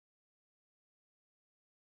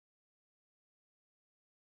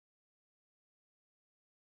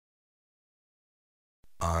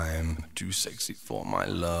I'm too sexy for my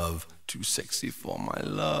love, too sexy for my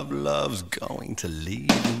love, love's going to leave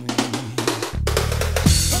me.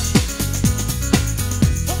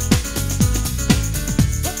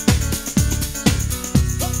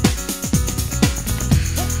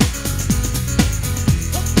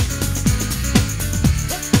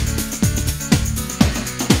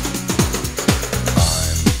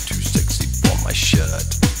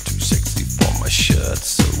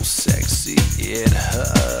 So sexy it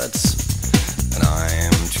hurts, and I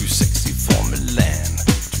am too sexy for Milan,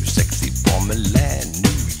 too sexy for Milan,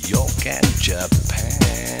 New York and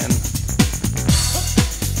Japan.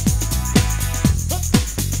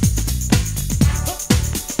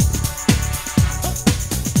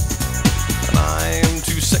 And I am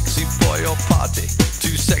too sexy for your party,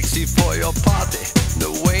 too sexy for your party, the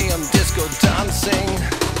way I'm disco dancing.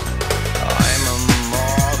 I'm a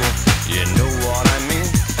model, you know what I mean,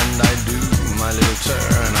 and I do my little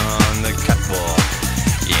turn on the catwalk.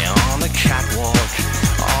 Yeah, on the catwalk,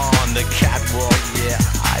 on the catwalk. Yeah,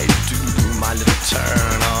 I do my little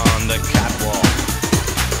turn on the catwalk.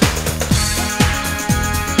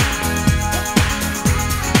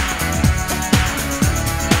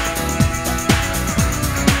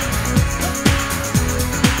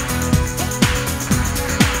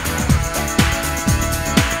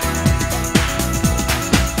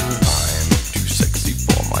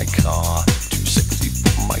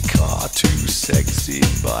 Sexy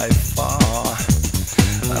by far,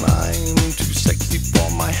 and I'm too sexy for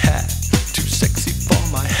my hat, too sexy for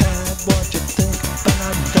my hat. What you think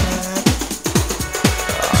about that?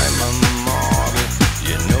 I'm a model,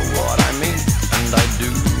 you know what I mean, and I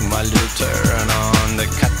do my little turn on the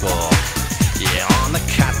catwalk. Yeah, on the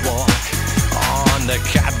catwalk, on the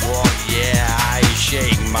catwalk. Yeah, I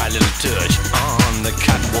shake my little touch on the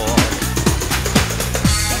catwalk.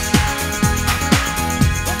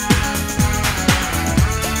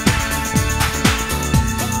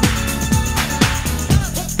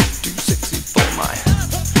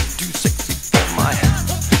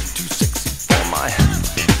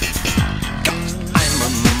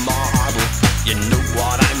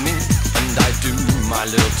 My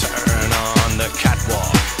little turn on the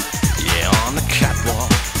catwalk. Yeah, on the catwalk.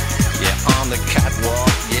 Yeah, on the catwalk.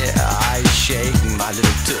 Yeah, I shake my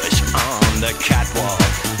little tush on the catwalk.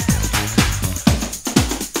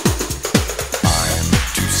 I'm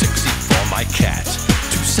too sexy for my cat,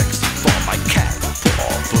 too sexy for my cat.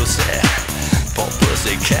 Poor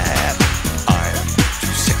pussy cat. I'm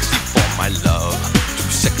too sexy for my love, too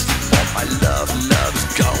sexy for my love. Love's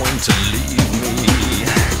going to leave me,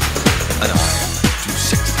 and I'm too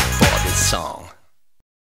sexy for this song.